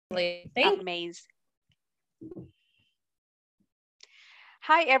Amazing.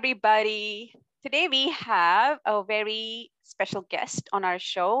 Hi, everybody. Today we have a very special guest on our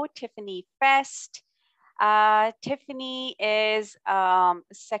show, Tiffani Fest. Tiffani is a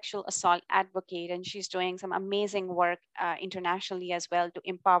sexual assault advocate, and she's doing some amazing work internationally as well to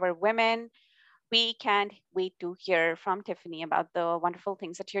empower women. We can't wait to hear from Tiffani about the wonderful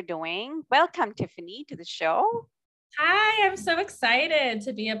things that you're doing. Welcome, Tiffani, to the show. Hi, I'm so excited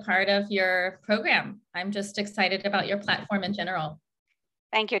to be a part of your program. I'm just excited about your platform in general.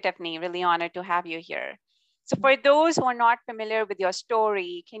 Thank you, Tiffani. Really honored to have you here. So for those who are not familiar with your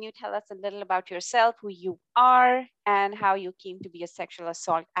story, can you tell us a little about yourself, who you are, and how you came to be a sexual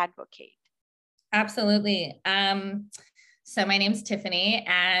assault advocate? Absolutely. So my name's Tiffani,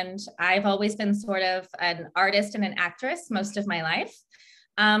 and I've always been sort of an artist and an actress most of my life.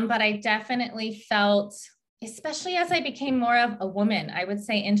 But I definitely felt, especially as I became more of a woman, I would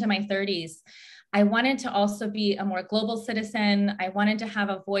say into my 30s, I wanted to also be a more global citizen. I wanted to have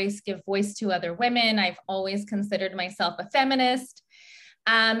a voice, give voice to other women. I've always considered myself a feminist.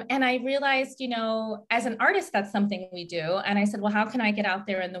 And I realized, you know, as an artist, that's something we do. And I said, well, how can I get out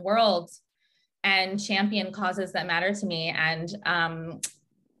there in the world and champion causes that matter to me? And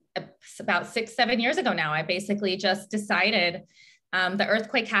about 6-7 years ago now, I basically just decided the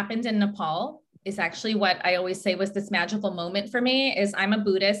earthquake happened in Nepal. Is actually what I always say was this magical moment for me. Is I'm a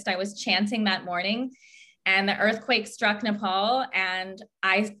Buddhist. I was chanting that morning and the earthquake struck Nepal, and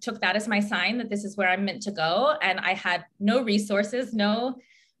I took that as my sign that this is where I'm meant to go. And I had no resources, no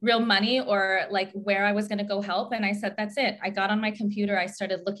real money or like where I was going to go help. And I said, that's it. I got on my computer. I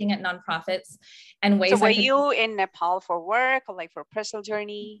started looking at nonprofits and ways. So were you in Nepal for work or like for a personal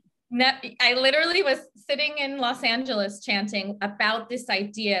journey? No, I literally was sitting in Los Angeles chanting about this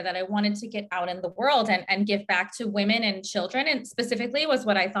idea that I wanted to get out in the world and give back to women and children, and specifically was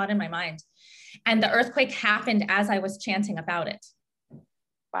what I thought in my mind. And the earthquake happened as I was chanting about it.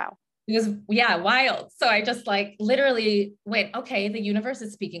 Wow. It was, yeah, wild. So I just like literally went, okay, the universe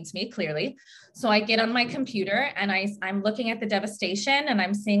is speaking to me clearly. So I get on my computer and I'm looking at the devastation, and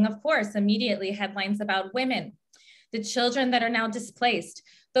I'm seeing, of course, immediately headlines about women, the children that are now displaced,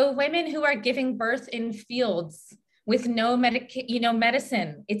 the women who are giving birth in fields with no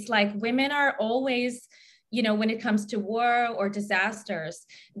medicine. It's like women are always, you know, when it comes to war or disasters,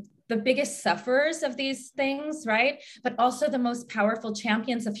 the biggest sufferers of these things, right? But also the most powerful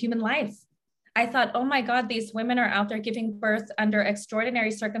champions of human life. I thought, oh my God, these women are out there giving birth under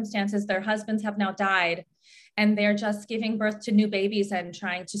extraordinary circumstances. Their husbands have now died, and they're just giving birth to new babies and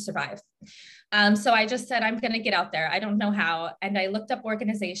trying to survive. So I just said, I'm going to get out there. I don't know how. And I looked up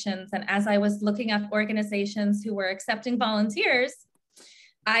organizations. And as I was looking up organizations who were accepting volunteers,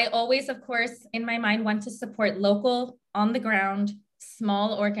 I always, of course, in my mind, want to support local, on the ground,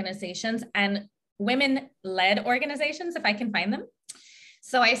 small organizations and women-led organizations, if I can find them.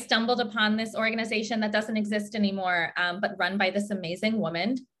 So I stumbled upon this organization that doesn't exist anymore, but run by this amazing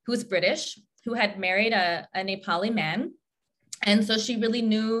woman who's British, who had married a Nepali man. And so she really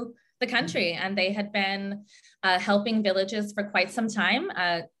knew the country, and they had been helping villages for quite some time,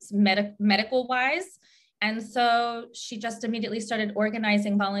 medical wise. And so she just immediately started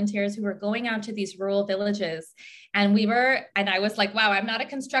organizing volunteers who were going out to these rural villages. And I was like, wow, I'm not a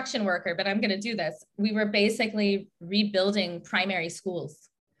construction worker, but I'm going to do this. We were basically rebuilding primary schools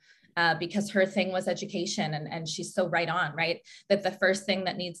because her thing was education. And she's so right on, right? That the first thing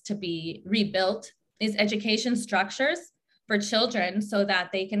that needs to be rebuilt is education structures for children so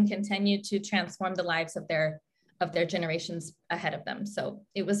that they can continue to transform the lives of their generations ahead of them. So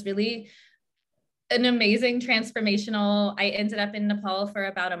it was really an amazing transformational. I ended up in Nepal for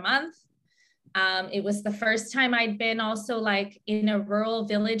about a month. It was the first time I'd been also like in a rural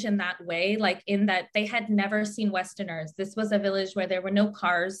village in that way, like in that they had never seen Westerners. This was a village where there were no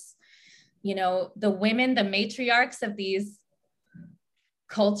cars. You know, the women, the matriarchs of these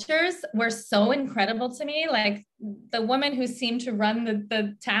cultures were so incredible to me. Like the woman who seemed to run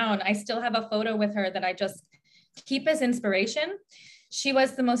the town, I still have a photo with her that I just keep as inspiration. She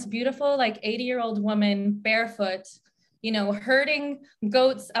was the most beautiful, like 80-year-old woman, barefoot, you know, herding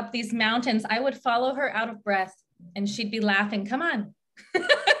goats up these mountains. I would follow her out of breath and she'd be laughing, come on.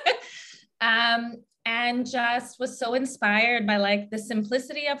 And just was so inspired by like the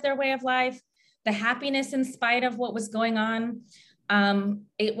simplicity of their way of life, the happiness in spite of what was going on.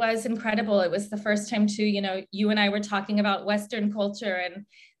 It was incredible. It was the first time too, you know, you and I were talking about Western culture and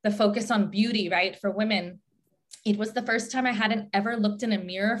the focus on beauty, right, for women. It was the first time I hadn't ever looked in a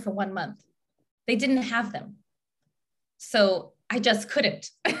mirror for 1 month. They didn't have them. So I just couldn't.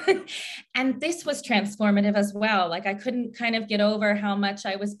 And this was transformative as well. Like I couldn't kind of get over how much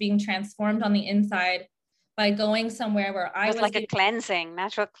I was being transformed on the inside by going somewhere where I It was was like a getting, cleansing,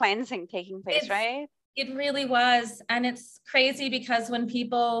 natural cleansing taking place, right? it really was. And it's crazy because when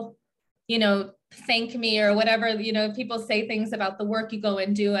people, you know, thank me or whatever, you know, people say things about the work you go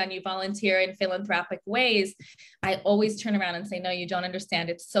and do and you volunteer in philanthropic ways, I always turn around and say, no, you don't understand.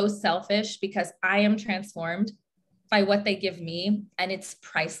 It's so selfish because I am transformed by what they give me, and it's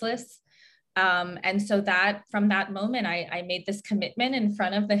priceless. And so that from that moment, I made this commitment in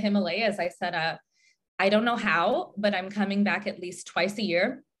front of the Himalayas. I said, I don't know how, but I'm coming back at least twice a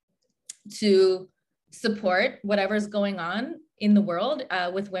year to support whatever's going on in the world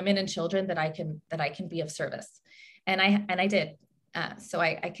with women and children that I can be of service. And I did. So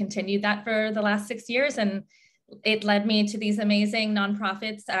I continued that for the last 6 years, and it led me to these amazing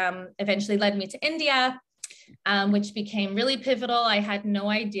nonprofits, eventually led me to India, which became really pivotal. I had no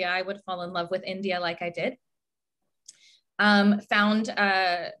idea I would fall in love with India like I did. Found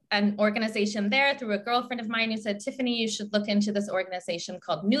an organization there through a girlfriend of mine who said, Tiffani, you should look into this organization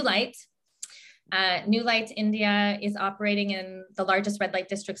called New Light. New Light India is operating in the largest red light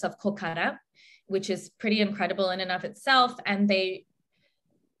districts of Kolkata, which is pretty incredible in and of itself. And they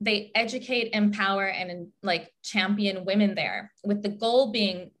educate, empower, and like champion women there, with the goal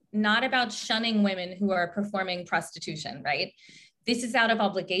being not about shunning women who are performing prostitution, right? This is out of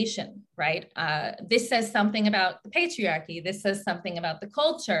obligation, right? This says something about the patriarchy. This says something about the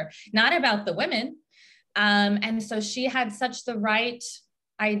culture, not about the women. And so she had such the right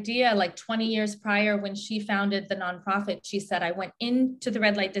idea, like 20 years prior when she founded the nonprofit. She said, I went into the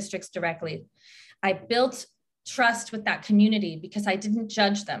red light districts directly. I built trust with that community because I didn't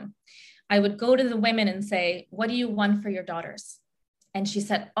judge them. I would go to the women and say, what do you want for your daughters? And she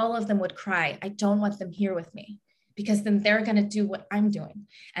said, all of them would cry. I don't want them here with me because then they're going to do what I'm doing.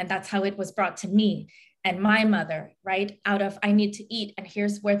 And that's how it was brought to me and my mother, right? Out of, I need to eat, and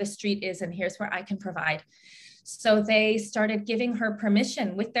here's where the street is, and here's where I can provide. So they started giving her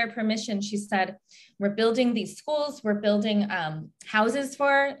permission. With their permission, she said, we're building these schools, we're building houses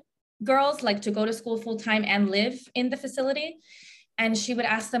for girls, like to go to school full time and live in the facility. And she would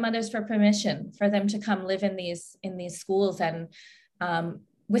ask the mothers for permission for them to come live in these schools, and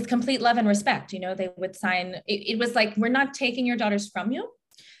with complete love and respect. You know, they would sign, it was like, we're not taking your daughters from you.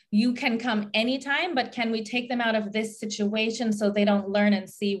 You can come anytime, but can we take them out of this situation so they don't learn and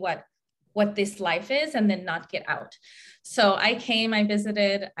see what this life is and then not get out. So I came, I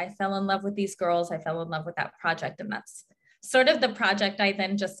visited, I fell in love with these girls. I fell in love with that project. And that's sort of the project I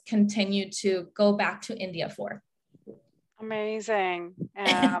then just continued to go back to India for. Amazing.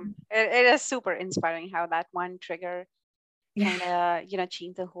 It is super inspiring how that one trigger kind of,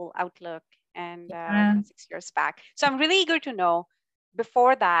 changed the whole outlook and, 6 years back. So I'm really eager to know,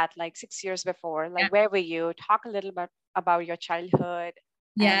 before that, like 6 years before, like where were you? Talk a little bit about your childhood.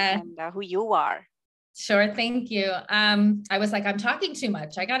 And who you are. Sure, thank you. I was like, I'm talking too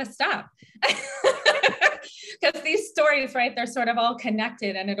much. I got to stop. Because these stories, right, they're sort of all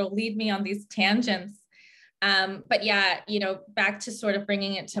connected and it'll lead me on these tangents. But yeah, back to sort of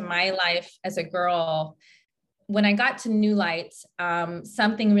bringing it to my life as a girl. When I got to New Light,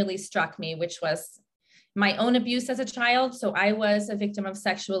 something really struck me, which was my own abuse as a child. So I was a victim of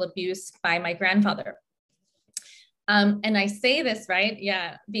sexual abuse by my grandfather. And I say this, right?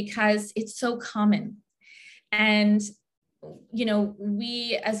 Yeah, because it's so common. And,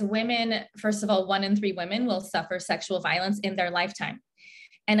 we as women, first of all, 1 in 3 women will suffer sexual violence in their lifetime.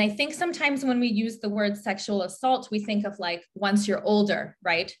 And I think sometimes when we use the word sexual assault, we think of like once you're older,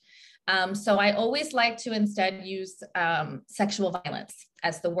 right? So I always like to instead use sexual violence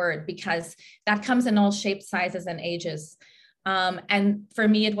as the word, because that comes in all shapes, sizes, and ages. And for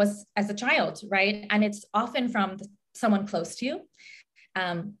me, it was as a child, right? And it's often from someone close to you,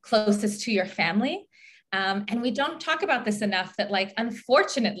 closest to your family. And we don't talk about this enough, that like,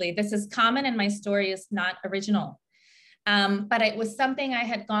 unfortunately, this is common and my story is not original. But it was something I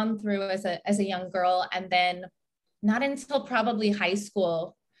had gone through as a young girl. And then not until probably high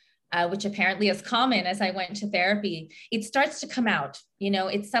school, which apparently is common as I went to therapy, it starts to come out.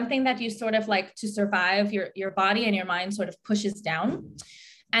 It's something that you sort of like, to survive, your body and your mind sort of pushes down.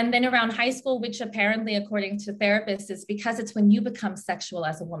 And then around high school, which apparently, according to therapists, is because it's when you become sexual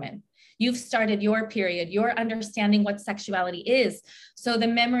as a woman. You've started your period, you're understanding what sexuality is. So the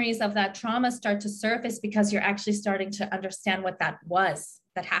memories of that trauma start to surface because you're actually starting to understand what that was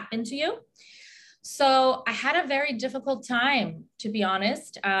that happened to you. So I had a very difficult time, to be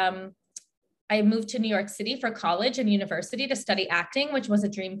honest. I moved to New York City for college and university to study acting, which was a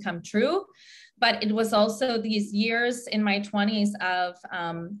dream come true. But it was also these years in my 20s of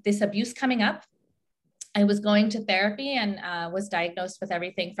this abuse coming up. I was going to therapy and was diagnosed with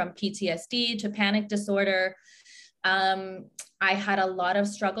everything from PTSD to panic disorder. I had a lot of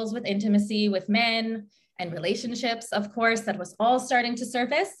struggles with intimacy with men and relationships, of course, that was all starting to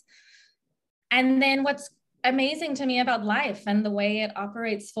surface. And then what's amazing to me about life and the way it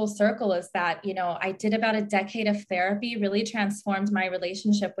operates full circle is that, you know, I did about a decade of therapy, really transformed my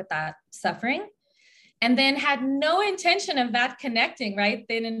relationship with that suffering, and then had no intention of that connecting right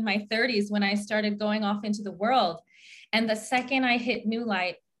then in my 30s when I started going off into the world. And the second I hit New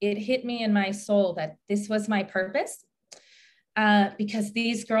Light, it hit me in my soul that this was my purpose, because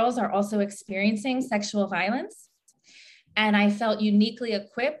these girls are also experiencing sexual violence. And I felt uniquely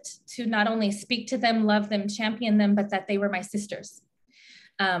equipped to not only speak to them, love them, champion them, but that they were my sisters.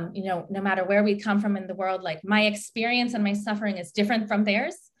 You know, no matter where we come from in the world, like my experience and my suffering is different from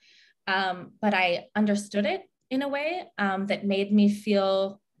theirs. But I understood it in a way that made me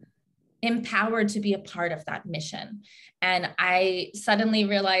feel empowered to be a part of that mission. And I suddenly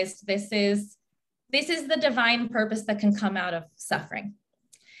realized this is the divine purpose that can come out of suffering,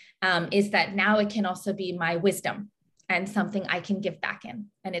 is that now it can also be my wisdom and something I can give back in.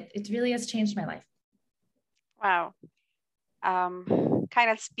 And it really has changed my life. Wow. Kind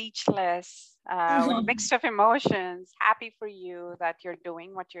of speechless, with a mix of emotions, happy for you that you're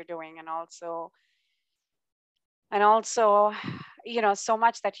doing what you're doing, and also, you know, so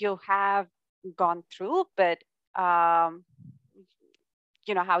much that you have gone through, but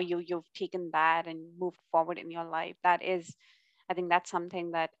you know, how you've taken that and moved forward in your life. That is, I think that's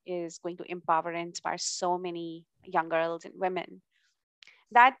something that is going to empower and inspire so many young girls and women.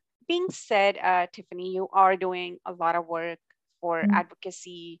 That being said, Tiffani, you are doing a lot of work for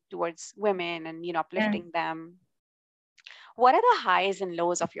advocacy towards women and, you know, uplifting them. What are the highs and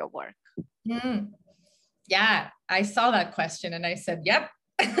lows of your work? Yeah, I saw that question and I said, yep.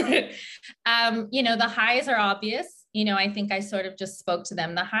 You know, the highs are obvious. You know, I think I sort of just spoke to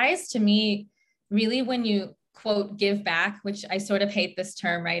them. The highs to me, really, when you quote, give back, which I sort of hate this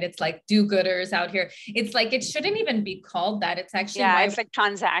term, right? It's like do-gooders out here. It's like, it shouldn't even be called that. It's actually, it's like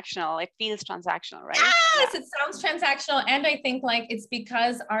transactional. It feels transactional, right? Yes, it sounds transactional. And I think like it's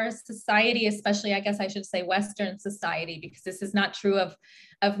because our society, especially, I guess I should say Western society, because this is not true of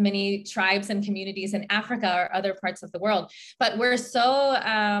many tribes and communities in Africa or other parts of the world, but we're so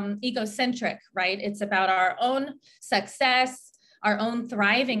egocentric, right? It's about our own success, our own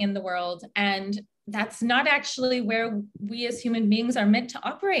thriving in the world. And that's not actually where we as human beings are meant to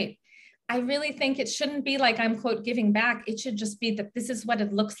operate. I really think it shouldn't be like I'm quote giving back. It should just be that this is what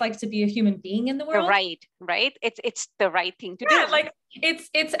it looks like to be a human being in the world. Right. It's the right thing to do. Like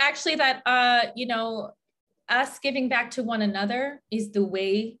it's actually that you know, us giving back to one another is the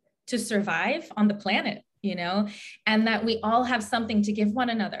way to survive on the planet, you know, and that we all have something to give one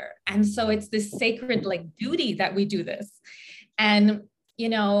another. And so it's this sacred like duty that we do this. And, you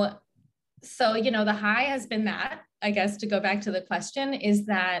know, so, you know, the high has been that, I guess, to go back to the question, is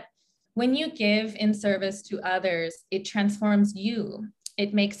that when you give in service to others, it transforms you.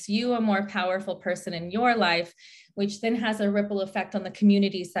 It makes you a more powerful person in your life, which then has a ripple effect on the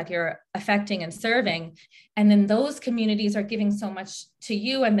communities that you're affecting and serving. And then those communities are giving so much to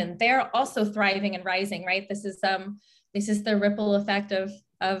you, and then they're also thriving and rising, right? This is the ripple effect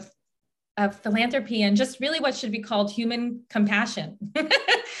of philanthropy, and just really what should be called human compassion.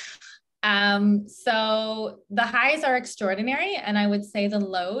 So the highs are extraordinary, and I would say the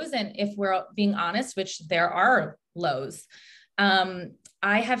lows, and if we're being honest, which there are lows,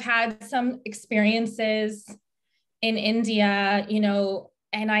 I have had some experiences in India, you know,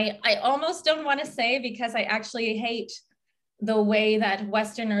 and I almost don't want to say, because I actually hate the way that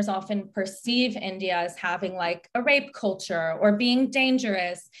Westerners often perceive India as having like a rape culture or being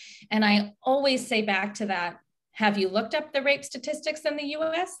dangerous. And I always say back to that, have you looked up the rape statistics in the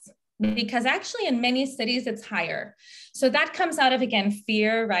US? Because actually in many cities it's higher. So that comes out of, again,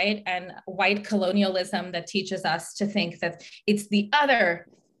 fear, right? And white colonialism that teaches us to think that it's the other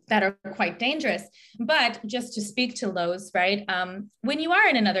that are quite dangerous. But just to speak to lows, right? When you are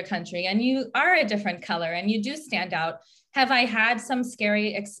in another country and you are a different color and you do stand out, have I had some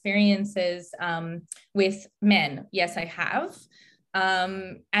scary experiences with men? Yes, I have.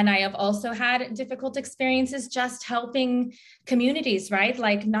 And I have also had difficult experiences just helping communities, right?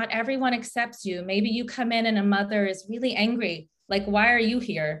 Like not everyone accepts you. Maybe you come in and a mother is really angry. Like, why are you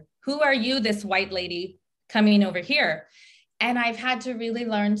here? Who are you, this white lady coming over here? And I've had to really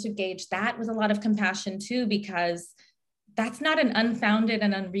learn to gauge that with a lot of compassion too, because that's not an unfounded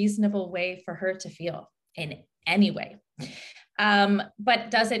and unreasonable way for her to feel in any way.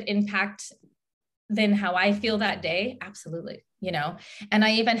 But does it impact than how I feel that day? Absolutely. You know, and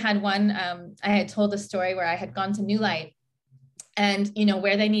I even had one, I had told a story where I had gone to New Light and, you know,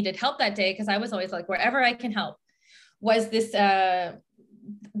 where they needed help that day. Cause I was always like, wherever I can help, was this, the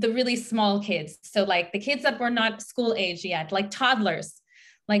really small kids. So like the kids that were not school age yet, like toddlers,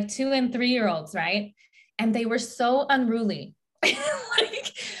 like 2 and 3-year-olds, right? And they were so unruly.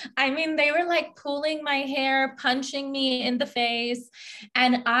 Like, I mean, they were like pulling my hair, punching me in the face.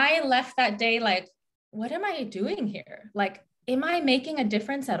 And I left that day like, what am I doing here? Like, am I making a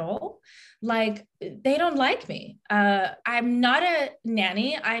difference at all? Like, they don't like me. I'm not a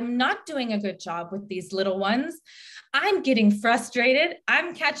nanny. I'm not doing a good job with these little ones. I'm getting frustrated.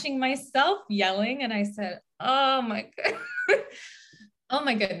 I'm catching myself yelling. And I said, oh my God. Oh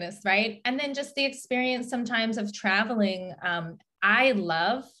my goodness, right? And then just the experience sometimes of traveling. I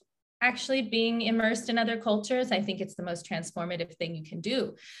love actually being immersed in other cultures. I think it's the most transformative thing you can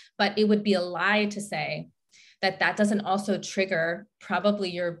do. But it would be a lie to say that that doesn't also trigger probably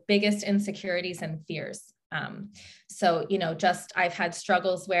your biggest insecurities and fears. So, you know, just I've had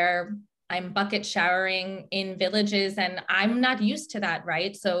struggles where I'm bucket showering in villages and I'm not used to that,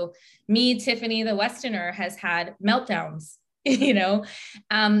 right? So me, Tiffani, the Westerner, has had meltdowns, you know,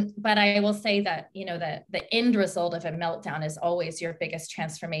 but I will say that, you know, the end result of a meltdown is always your biggest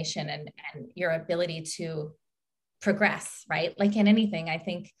transformation and your ability to progress, right? Like in anything, I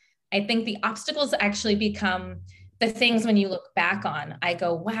think the obstacles actually become the things when you look back on. I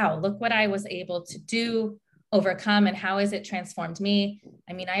go, wow, look what I was able to do, overcome, and how has it transformed me?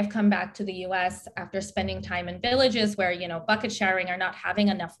 I mean, I've come back to the US after spending time in villages where, you know, bucket showering or not having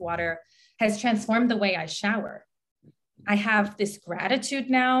enough water has transformed the way I shower. I have this gratitude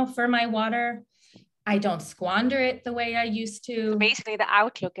now for my water. I don't squander it the way I used to. So basically, the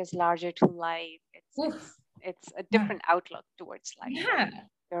outlook is larger to life. It's a different outlook towards life. Yeah.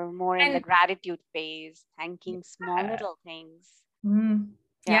 You're more in the gratitude phase, thanking small little things.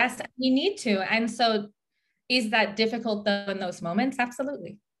 Yes, we need to. And so is that difficult though in those moments?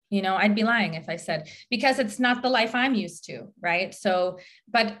 Absolutely. You know, I'd be lying if I said, because it's not the life I'm used to, right? So,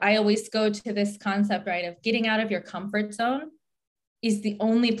 but I always go to this concept, right, of getting out of your comfort zone is the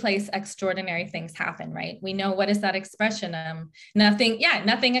only place extraordinary things happen, right? We know, what is that expression?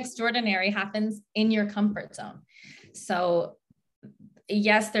 Nothing extraordinary happens in your comfort zone. So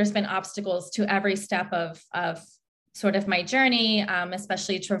yes, there's been obstacles to every step of sort of my journey,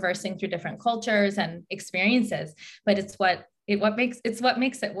 especially traversing through different cultures and experiences, but it's what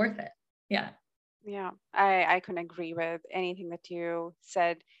makes it worth it. Yeah. Yeah, I can agree with anything that you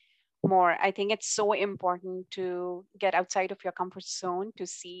said more. I think it's so important to get outside of your comfort zone to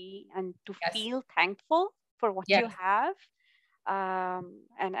see and to feel thankful for what you have.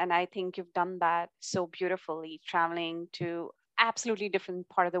 And I think you've done that so beautifully, traveling to absolutely different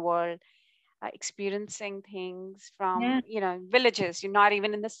part of the world, experiencing things from, you know, villages. You're not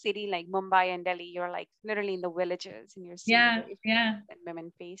even in the city like Mumbai and Delhi. You're like literally in the villages and you're seeing the issues that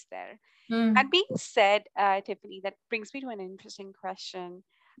women face there. That being said, Tiffani, that brings me to an interesting question.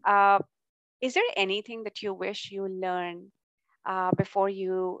 Is there anything that you wish you learned before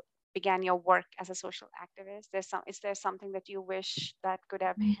you began your work as a social activist? Is there something that you wish that could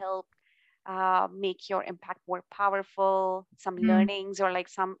have helped make your impact more powerful? Some learnings or like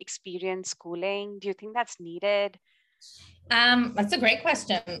some experience schooling? Do you think that's needed? That's a great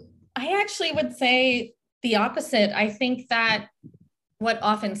question. I actually would say the opposite. I think that what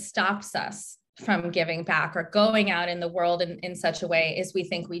often stops us from giving back or going out in the world in such a way is we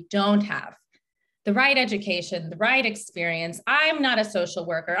think we don't have the right education, the right experience. I'm not a social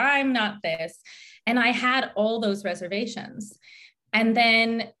worker. I'm not this. And I had all those reservations. And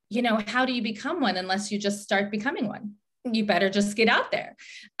then, you know, how do you become one unless you just start becoming one? You better just get out there.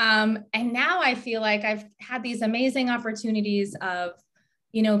 And now I feel like I've had these amazing opportunities of,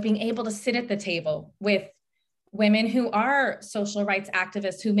 you know, being able to sit at the table with women who are social rights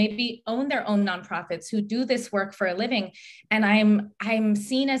activists, who maybe own their own nonprofits, who do this work for a living. And I'm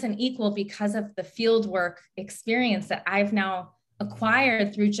seen as an equal because of the field work experience that I've now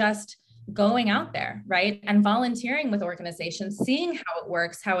acquired through just going out there, right? And volunteering with organizations, seeing how it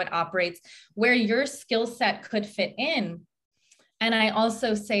works, how it operates, where your skill set could fit in. And I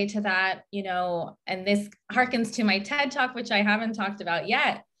also say to that, you know, and this harkens to my TED Talk, which I haven't talked about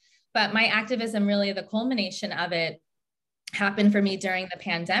yet, but my activism, really the culmination of it happened for me during the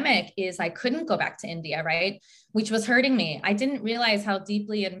pandemic, is I couldn't go back to India, right? Which was hurting me. I didn't realize how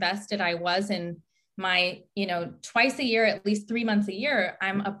deeply invested I was in my, you know, twice a year, at least 3 months a year,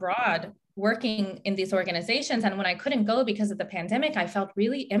 I'm abroad working in these organizations. And when I couldn't go because of the pandemic, I felt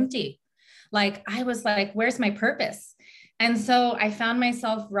really empty. Like I was like, where's my purpose? And so I found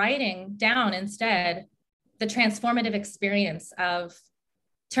myself writing down instead the transformative experience of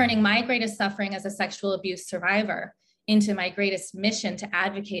turning my greatest suffering as a sexual abuse survivor into my greatest mission to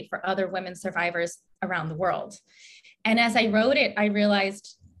advocate for other women survivors around the world. And as I wrote it, I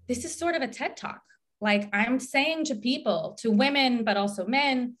realized this is sort of a TED Talk. Like, I'm saying to people, to women, but also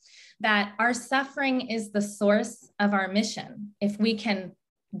men, that our suffering is the source of our mission, if we can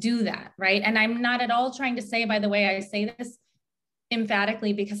do that, right? And I'm not at all trying to say, by the way, I say this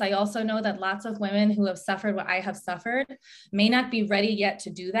emphatically because I also know that lots of women who have suffered what I have suffered may not be ready yet to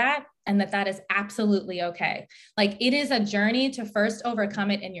do that, and that is absolutely okay. Like, it is a journey to first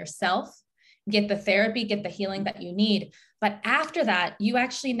overcome it in yourself, get the therapy, get the healing that you need. But after that, you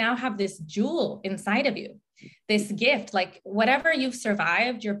actually now have this jewel inside of you, this gift. Like, whatever you've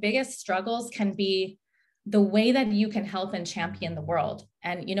survived, your biggest struggles can be the way that you can help and champion the world.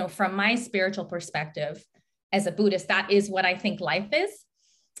 And, you know, from my spiritual perspective as a Buddhist, that is what I think life is.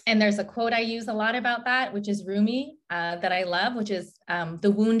 And there's a quote I use a lot about that, which is Rumi, that I love, which is,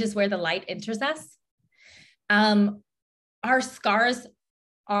 the wound is where the light enters us. Our scars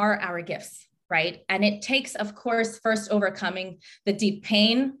are our gifts, right? And it takes, of course, first overcoming the deep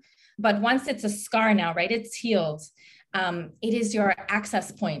pain. But once it's a scar now, right, it's healed. It is your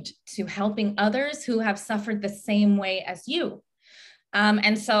access point to helping others who have suffered the same way as you.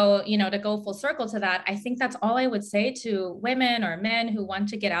 And so, you know, to go full circle to that, I think that's all I would say to women or men who want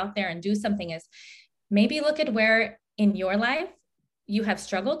to get out there and do something is maybe look at where in your life you have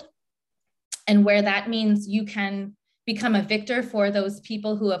struggled and where that means you can become a victor for those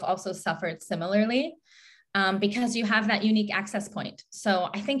people who have also suffered similarly, because you have that unique access point. So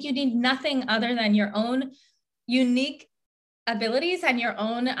I think you need nothing other than your own unique abilities and your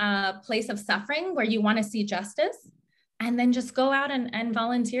own place of suffering where you want to see justice. And then just go out and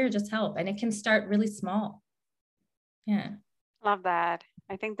volunteer, just help. And it can start really small. Yeah. Love that.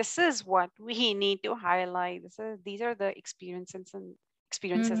 I think this is what we need to highlight. These are the experiences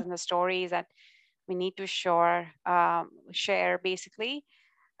and the stories that we need to share basically.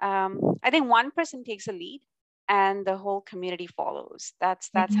 I think one person takes a lead and the whole community follows.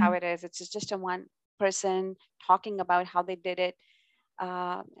 That's how it is. It's just a one person talking about how they did it.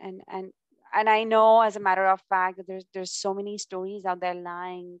 And I know, as a matter of fact, that there's so many stories out there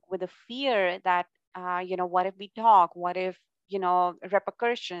lying with a fear that, you know, what if we talk? What if, you know,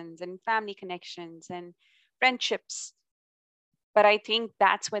 repercussions and family connections and friendships? But I think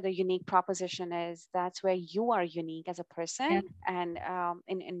that's where the unique proposition is. That's where you are unique as a person, and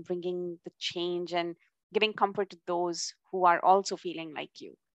in bringing the change and giving comfort to those who are also feeling like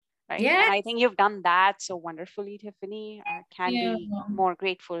you. Right. Yeah. And I think you've done that so wonderfully, Tiffani. I can be more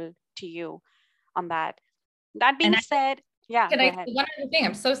grateful to you on that. That being said, yeah, go ahead. One other thing,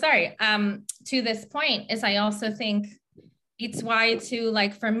 I'm so sorry. To this point is I also think it's why to,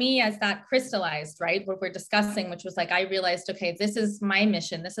 like, for me, as that crystallized, right, what we're discussing, which was like, I realized, okay, this is my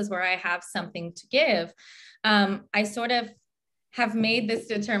mission. This is where I have something to give. I sort of have made this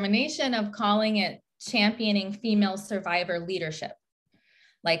determination of calling it championing female survivor leadership.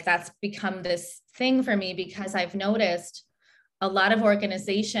 Like, that's become this thing for me because I've noticed a lot of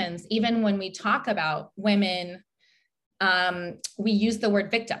organizations, even when we talk about women, we use the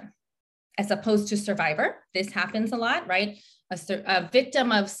word victim as opposed to survivor. This happens a lot, right? A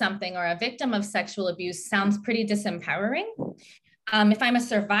victim of something or a victim of sexual abuse sounds pretty disempowering. If I'm a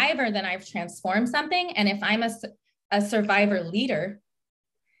survivor, then I've transformed something. And if I'm a survivor leader,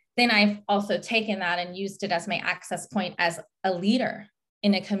 then I've also taken that and used it as my access point as a leader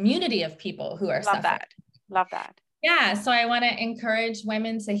in a community of people who are suffering. Love that. Yeah. So I want to encourage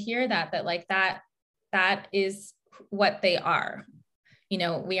women to hear that that is what they are. You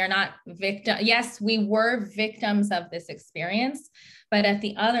know, we are not victim. Yes, we were victims of this experience, but at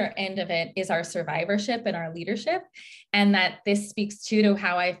the other end of it is our survivorship and our leadership. And that this speaks to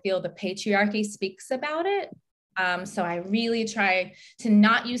how I feel the patriarchy speaks about it. So I really try to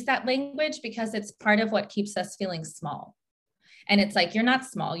not use that language because it's part of what keeps us feeling small. And it's like, you're not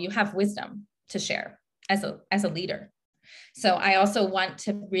small, you have wisdom to share as a leader. So I also want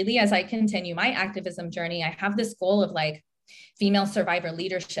to really, as I continue my activism journey, I have this goal of like female survivor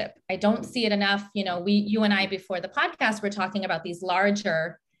leadership. I don't see it enough. You know, you and I, before the podcast, were talking about these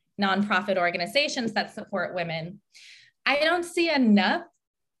larger nonprofit organizations that support women. I don't see enough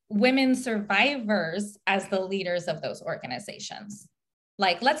women survivors as the leaders of those organizations.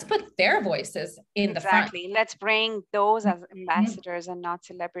 Like, let's put their voices in the front. Exactly. Let's bring those as ambassadors and not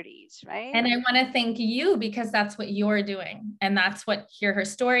celebrities, right? And I want to thank you because that's what you're doing. And that's what Hear Her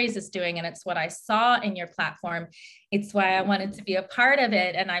Stories is doing. And it's what I saw in your platform. It's why I wanted to be a part of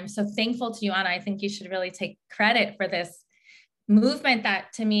it. And I'm so thankful to you, Anna. I think you should really take credit for this movement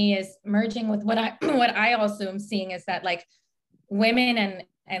that to me is merging with what I also am seeing is that like women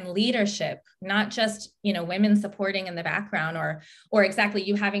and leadership, not just, you know, women supporting in the background or exactly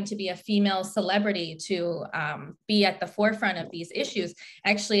you having to be a female celebrity to be at the forefront of these issues.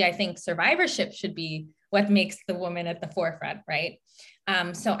 Actually, I think survivorship should be what makes the woman at the forefront, right?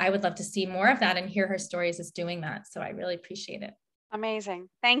 So I would love to see more of that and hear her stories as doing that. So I really appreciate it. Amazing.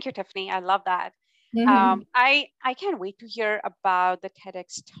 Thank you, Tiffani. I love that. Mm-hmm. I can't wait to hear about the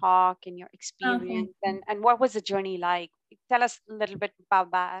TEDx talk and your Okay. experience and what was the journey like. Tell us a little bit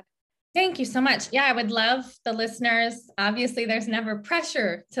about that. Thank you so much. Yeah, I would love the listeners. Obviously, there's never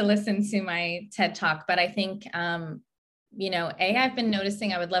pressure to listen to my TED Talk, but I think, you know, I've been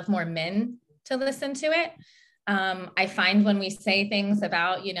noticing I would love more men to listen to it. I find when we say things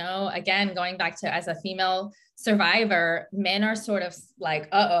about, you know, again, going back to as a female survivor, men are sort of like,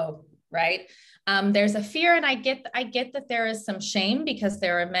 uh-oh, right? There's a fear, and I get that there is some shame because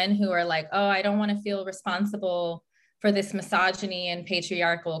there are men who are like, oh, I don't want to feel responsible for this misogyny and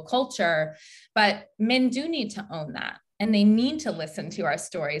patriarchal culture, but men do need to own that, and they need to listen to our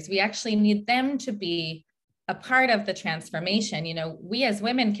stories. We actually need them to be a part of the transformation. You know, we as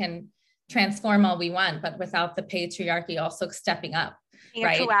women can transform all we want, but without the patriarchy also stepping up, Being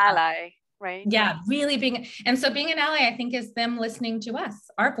a true right? ally, right? Yeah, really being an ally, I think, is them listening to us,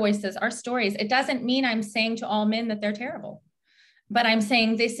 our voices, our stories. It doesn't mean I'm saying to all men that they're terrible, but I'm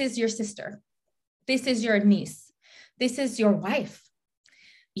saying this is your sister, this is your niece, this is your wife.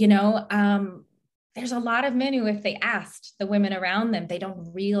 You know, there's a lot of men who, if they asked the women around them, they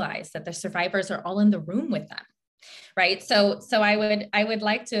don't realize that the survivors are all in the room with them. Right. So I would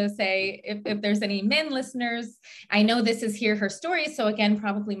like to say if there's any men listeners, I know this is Hear Her Story. So again,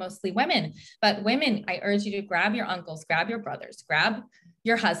 probably mostly women, but women, I urge you to grab your uncles, grab your brothers, grab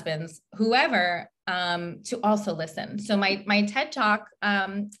your husbands, whoever, to also listen. So my TED Talk,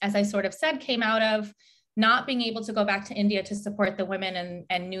 as I sort of said, came out of not being able to go back to India to support the women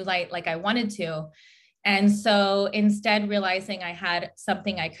and New Light like I wanted to. And so instead realizing I had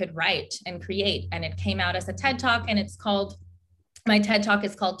something I could write and create, and it came out as a TED Talk, and my TED Talk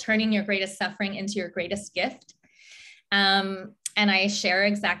is called Turning Your Greatest Suffering into Your Greatest Gift. And I share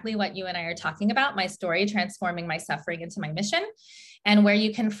exactly what you and I are talking about, my story, transforming my suffering into my mission. And where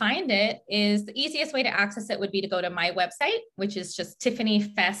you can find it is the easiest way to access it would be to go to my website, which is just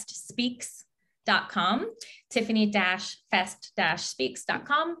TiffaniFestSpeaks.com,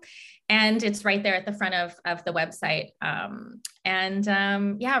 Tiffani-Fest-Speaks.com. And it's right there at the front of the website.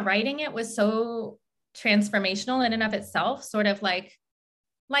 Yeah, writing it was so transformational in and of itself, sort of like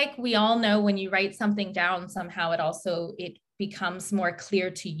we all know when you write something down, somehow it becomes more clear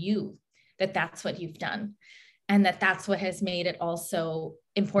to you that that's what you've done and that that's what has made it also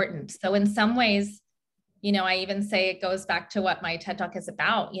important. So in some ways, you know, I even say it goes back to what my TED Talk is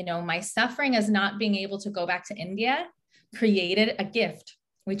about. You know, my suffering as not being able to go back to India created a gift,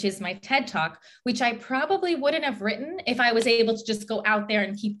 which is my TED Talk, which I probably wouldn't have written if I was able to just go out there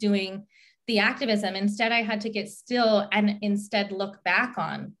and keep doing the activism. Instead, I had to get still and instead look back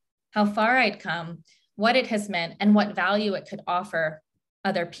on how far I'd come, what it has meant, and what value it could offer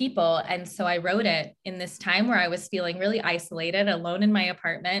other people. And so I wrote it in this time where I was feeling really isolated, alone in my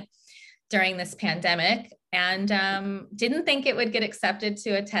apartment during this pandemic, and didn't think it would get accepted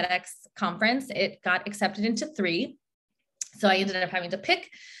to a TEDx conference. It got accepted into 3. So I ended up having to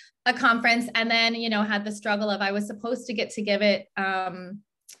pick a conference, and then, you know, had the struggle of I was supposed to get to give it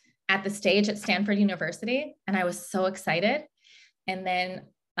at the stage at Stanford University. And I was so excited. And then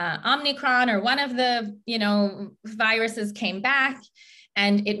Omicron, or one of the, you know, viruses, came back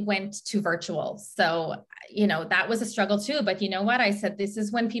and it went to virtual. So, you know, that was a struggle too. But you know what? I said, this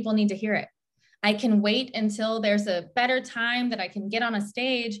is when people need to hear it. I can wait until there's a better time that I can get on a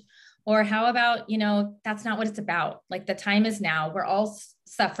stage. Or how about, you know, that's not what it's about. Like, the time is now. We're all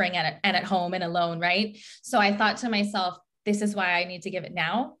suffering and at home and alone, right? So I thought to myself, this is why I need to give it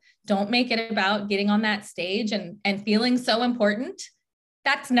now. Don't make it about getting on that stage and feeling so important.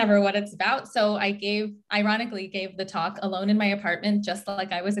 That's never what it's about. So I ironically gave the talk alone in my apartment, just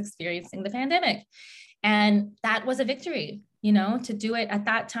like I was experiencing the pandemic. And that was a victory, you know, to do it at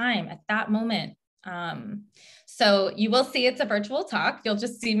that time, at that moment. So you will see it's a virtual talk. You'll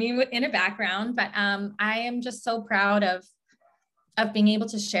just see me in a background, but I am just so proud of being able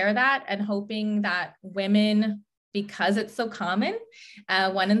to share that, and hoping that women, because it's so common,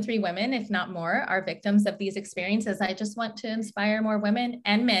 1 in 3 women, if not more, are victims of these experiences. I just want to inspire more women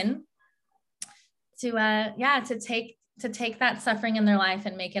and men to take that suffering in their life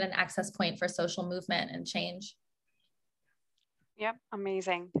and make it an access point for social movement and change. Yep,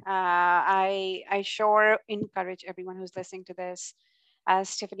 amazing. I sure encourage everyone who's listening to this.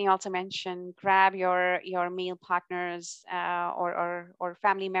 As Tiffany also mentioned, grab your male partners, or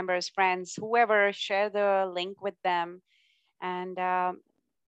family members, friends, whoever. Share the link with them, and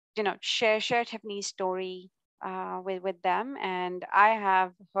share Tiffany's story with them. And I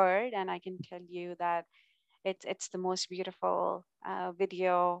have heard, and I can tell you that it's the most beautiful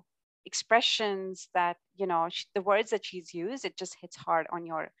video expressions that the words that she's used, it just hits hard on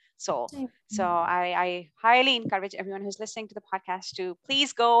your soul. So I highly encourage everyone who's listening to the podcast to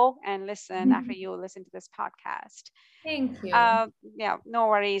please go and listen after you listen to this podcast. Thank you. Yeah, no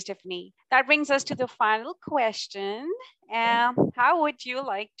worries, Tiffany. That brings us to the final question. How would you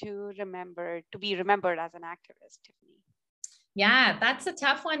like to be remembered as an activist, Tiffany? Yeah, that's a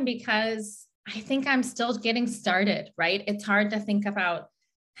tough one because I think I'm still getting started, right? It's hard to think about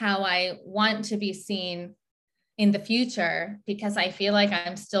how I want to be seen in the future because I feel like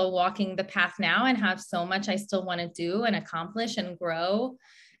I'm still walking the path now and have so much I still want to do and accomplish and grow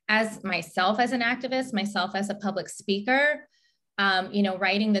as myself as an activist, myself as a public speaker.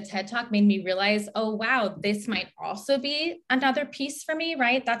 Writing the TED Talk made me realize, oh, wow, this might also be another piece for me,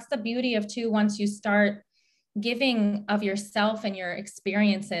 right? That's the beauty of too, once you start giving of yourself and your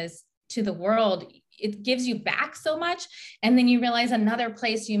experiences to the world, it gives you back so much. And then you realize another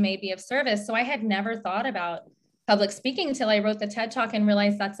place you may be of service. So I had never thought about public speaking until I wrote the TED Talk and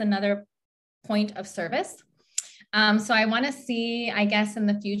realized that's another point of service. So I want to see, I guess, in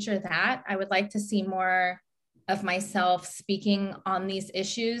the future that I would like to see more of myself speaking on these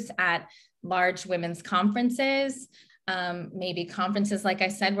issues at large women's conferences, maybe conferences, like I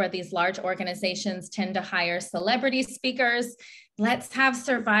said, where these large organizations tend to hire celebrity speakers. Let's have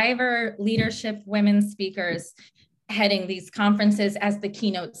survivor leadership women speakers heading these conferences as the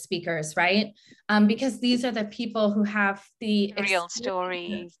keynote speakers, right? Because these are the people who have the real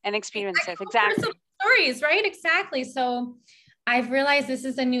stories and experiences. Exactly. Stories, right? Exactly. So I've realized this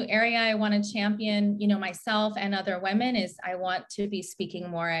is a new area I want to champion, myself and other women. Is I want to be speaking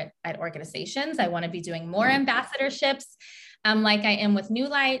more at organizations. I want to be doing more ambassadorships, like I am with New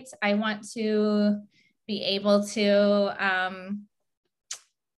Light. I want to be able to,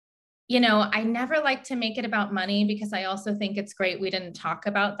 I never like to make it about money because I also think it's great we didn't talk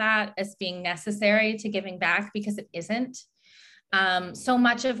about that as being necessary to giving back, because it isn't. So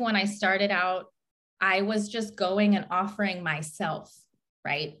much of when I started out, I was just going and offering myself,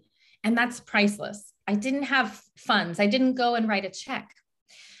 right? And that's priceless. I didn't have funds. I didn't go and write a check.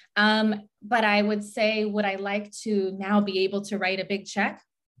 But I would say, would I like to now be able to write a big check?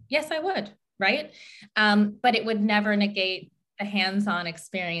 Yes, I would, right? But it would never negate the hands-on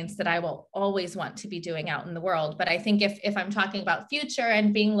experience that I will always want to be doing out in the world. But I think if I'm talking about future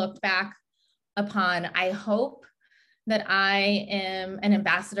and being looked back upon, I hope that I am an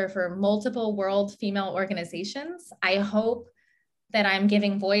ambassador for multiple world female organizations. I hope that I'm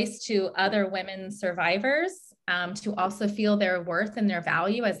giving voice to other women survivors to also feel their worth and their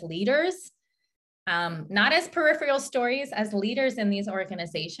value as leaders, not as peripheral stories, as leaders in these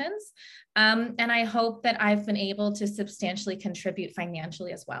organizations. And I hope that I've been able to substantially contribute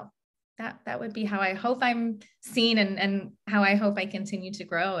financially as well. That would be how I hope I'm seen, and how I hope I continue to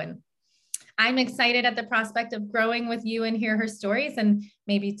grow. And I'm excited at the prospect of growing with you and hear her stories and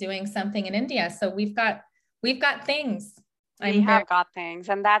maybe doing something in India. So we've got things. We have got things.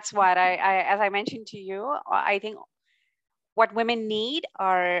 And that's what as I mentioned to you, I think what women need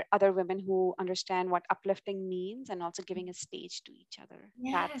are other women who understand what uplifting means and also giving a stage to each other.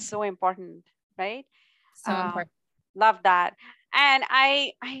 Yes. That's so important, right? So important. Love that. And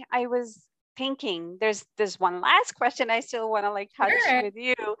I was thinking there's one last question I still want to touch with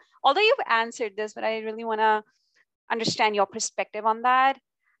you. Although you've answered this, but I really want to understand your perspective on that.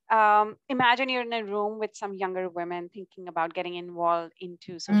 Imagine you're in a room with some younger women thinking about getting involved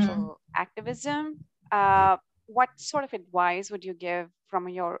into social activism. What sort of advice would you give from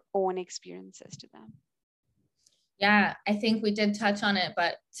your own experiences to them? Yeah, I think we did touch on it,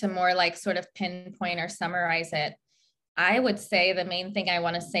 but to more sort of pinpoint or summarize it, I would say the main thing I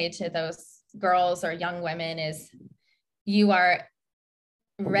want to say to those girls or young women is, you are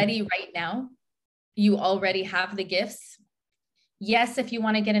ready right now. You already have the gifts. Yes, if you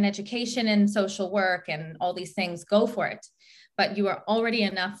want to get an education in social work and all these things, go for it. But you are already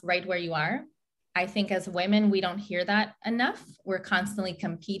enough right where you are. I think as women, we don't hear that enough. We're constantly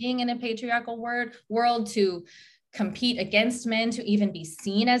competing in a patriarchal world to compete against men to even be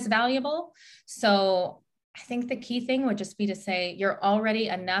seen as valuable. So I think the key thing would just be to say, you're already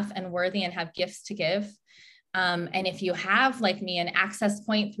enough and worthy and have gifts to give. And if you have, like me, an access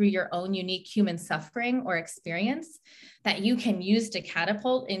point through your own unique human suffering or experience that you can use to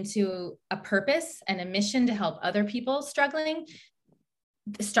catapult into a purpose and a mission to help other people struggling,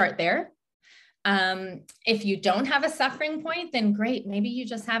 start there. If you don't have a suffering point, then great. Maybe you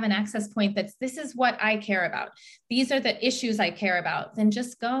just have an access point that's, this is what I care about. These are the issues I care about. Then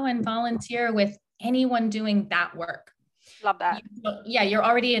just go and volunteer with anyone doing that work. Love that. Yeah, you're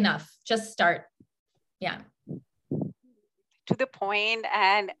already enough. Just start. Yeah. To the point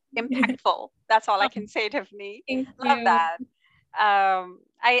and impactful. That's all I can say, Tiffani. Love that.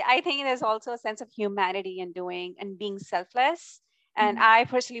 I think there's also a sense of humanity in doing and being selfless. And I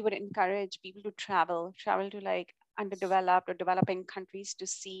personally would encourage people to travel to like underdeveloped or developing countries to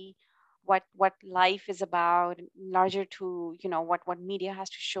see what life is about, larger to, you know, what media has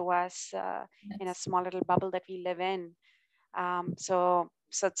to show us in a small little bubble that we live in. So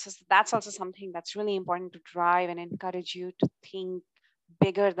that's also something that's really important to drive and encourage you to think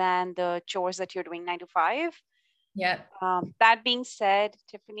bigger than the chores that you're doing 9 to 5. Yeah. That being said,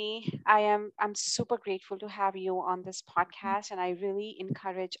 Tiffani, I'm super grateful to have you on this podcast, and I really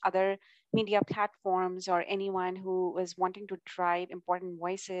encourage other media platforms or anyone who is wanting to drive important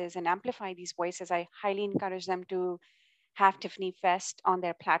voices and amplify these voices. I highly encourage them to have Tiffani Fest on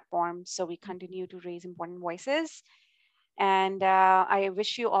their platform, so we continue to raise important voices. And I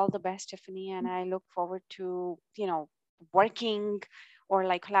wish you all the best, Tiffani, and I look forward to, you know, working or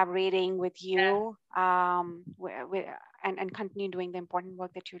like collaborating with you and continue doing the important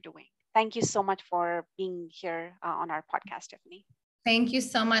work that you're doing. Thank you so much for being here on our podcast, Tiffani. Thank you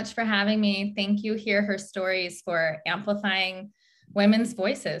so much for having me. Thank you, Hear Her Stories, for amplifying women's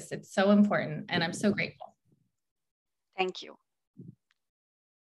voices. It's so important, and I'm so grateful. Thank you.